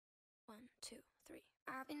2, 3.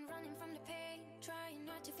 I've been running from the pain, trying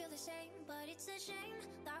not to feel the same, but it's a shame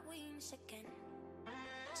that we miss again.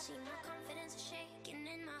 See, my confidence is shaking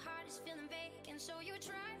and my heart is feeling vacant, so you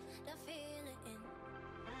try to fill it in.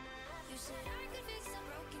 You said I could fix the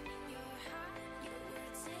broken in your heart, you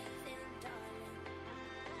would save them, darling.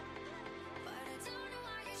 But I don't know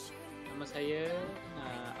why you're shooting. Nama saya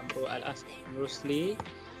Anwarrudin Bin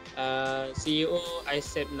Shahlan, CEO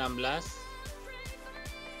ICEP 16.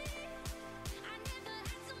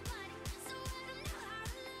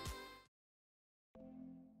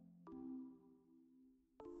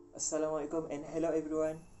 Assalamualaikum and hello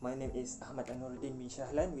everyone. My name is Ahmad Anwarrudin Bin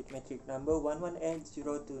Shahlan with matric number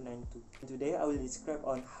 11ACJ3013. Today I will describe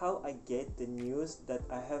on how I get the news that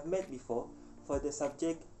I have met before for the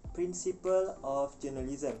subject Principle of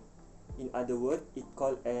Journalism. In other words, it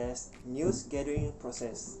called as news gathering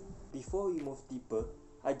process. Before we move deeper,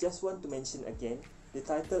 I just want to mention again the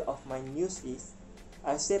title of my news is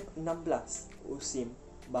ICEP16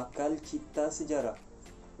 Bakal Cipta Sejarah,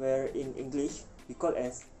 where in English we call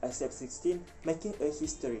as ICEP16 Making a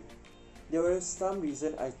History. There were some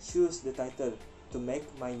reason I choose the title to make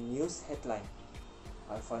my news headline.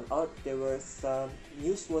 I found out there were some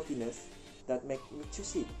newsworthiness that make me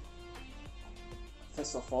choose it.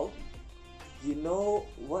 First of all, you know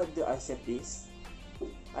what the ICEP is?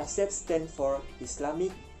 ICEP stands for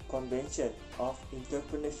Islamic Convention of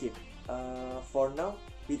Entrepreneurship. For now,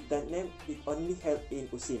 with that name, it only held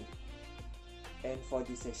in USIM. And for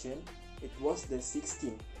this session, it was the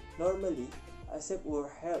 16th. Normally, ICEP were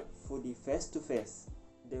held fully face-to-face.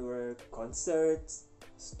 There were concerts,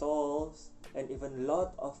 stalls, and even a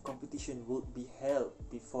lot of competition would be held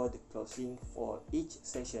before the closing for each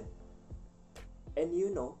session. And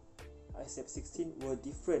you know, ICEP 16 were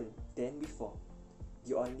different than before.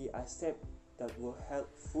 The only ICEP that were held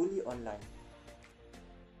fully online.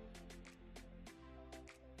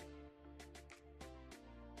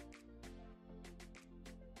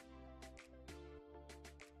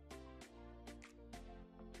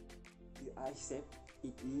 The ICEP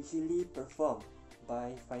is usually performed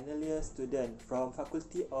by final year students from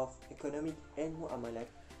Faculty of Economic and Muamalat,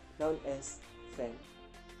 known as FEM.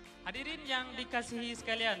 Hadirin yang dikasihi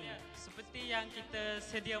sekalian, seperti yang kita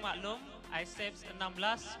sedia maklum, ICEPs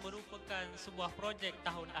 16 merupakan sebuah projek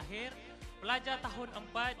tahun akhir pelajar tahun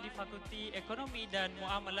 4 di Fakulti Ekonomi dan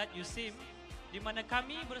Muamalat USIM, di mana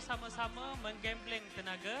kami bersama-sama menggembleng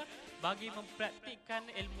tenaga bagi mempraktikkan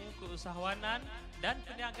ilmu keusahawanan dan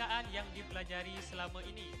perniagaan yang dipelajari selama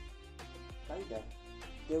ini. By that,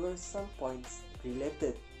 there were some points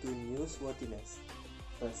related to newsworthiness.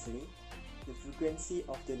 Firstly, the frequency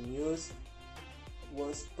of the news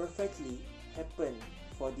was perfectly happened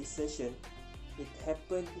for this session. It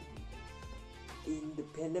happened in the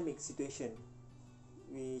pandemic situation,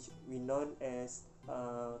 which we known as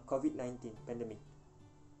COVID-19 pandemic.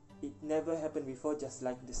 It never happened before, just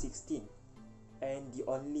like the 16, and the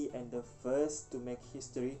only and the first to make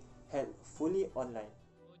history held fully online.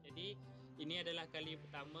 Jadi ini adalah kali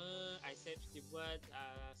pertama ICEPs dibuat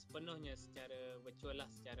sepenuhnya secara virtual lah,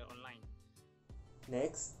 secara online.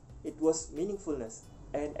 Next, it was meaningfulness,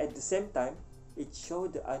 and at the same time, it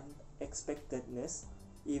showed the unexpectedness.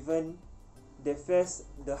 Even they faced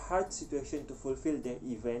the hard situation to fulfill their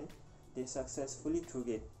event, they successfully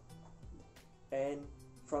through it. And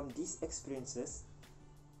from these experiences,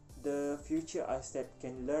 the future ICEP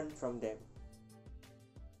can learn from them.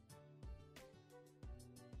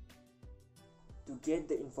 To get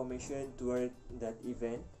the information toward that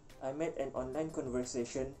event, I made an online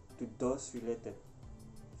conversation to those related.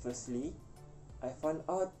 Firstly, I found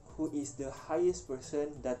out who is the highest person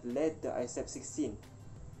that led the ICEP 16,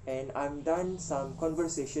 and I'm done some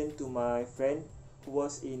conversation to my friend who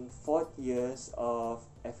was in 4th years of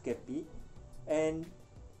FKP, and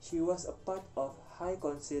she was a part of High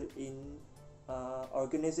Council in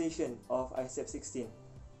organization of ICEP 16,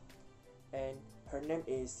 and her name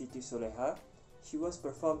is Siti Soleha. She was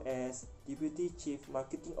performed as Deputy Chief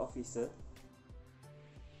Marketing Officer.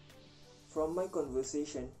 From my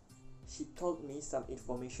conversation, she told me some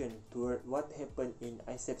information toward what happened in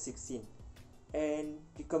ICEP 16 and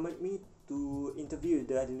recommended me to interview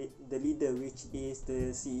the leader, which is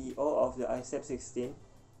the CEO of the ICEP 16.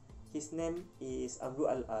 His name is Amru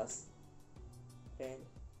Al-As, and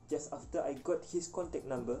just after I got his contact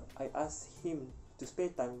number, I asked him to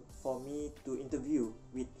spare time for me to interview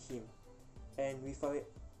with him, and we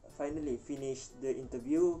finally finished the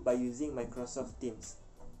interview by using Microsoft Teams.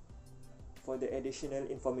 For the additional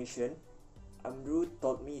information, Amru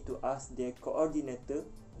told me to ask their coordinator,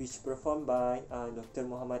 which performed by Dr.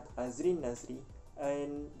 Muhammad Azrin Nazri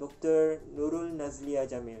and Dr. Nurul Nazlia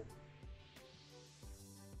Jamil.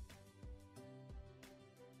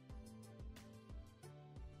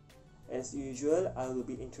 As usual, I will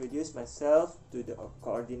be introduce myself to the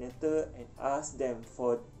coordinator and ask them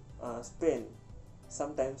for spend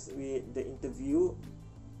sometimes with the interview,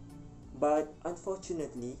 but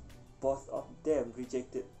unfortunately both of them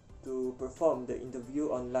rejected to perform the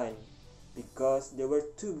interview online because they were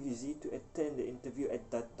too busy to attend the interview at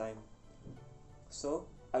that time. So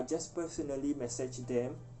I just personally messaged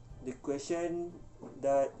them the question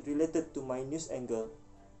that related to my news angle.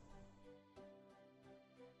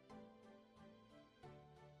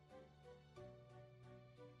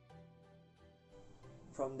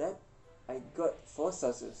 From that, I got 4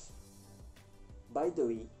 sources. By the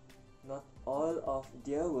way, not all of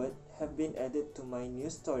their words have been added to my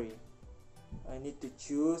news story. I need to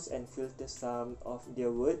choose and filter some of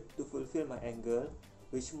their words to fulfill my angle,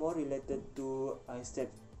 which more related to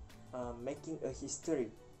ICEPs making a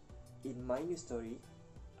history. In my news story,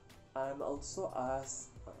 I'm also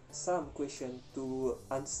asked some question to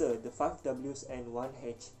answer the 5 W's and 1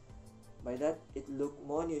 H. By that, it look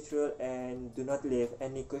more neutral and do not leave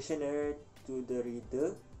any questionnaire to the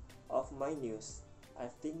reader of my news. I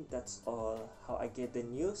think that's all how I get the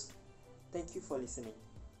news. Thank you for listening.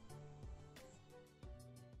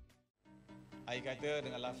 I kata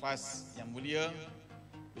dengan lafaz yang mulia,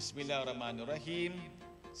 Bismillahirrahmanirrahim,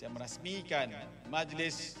 saya merasmikan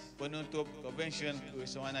Majlis Penutup Konvensyen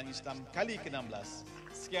Keusahawanan Islam kali ke-16.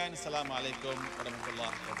 Sekian, Assalamualaikum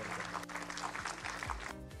warahmatullahi wabarakatuh.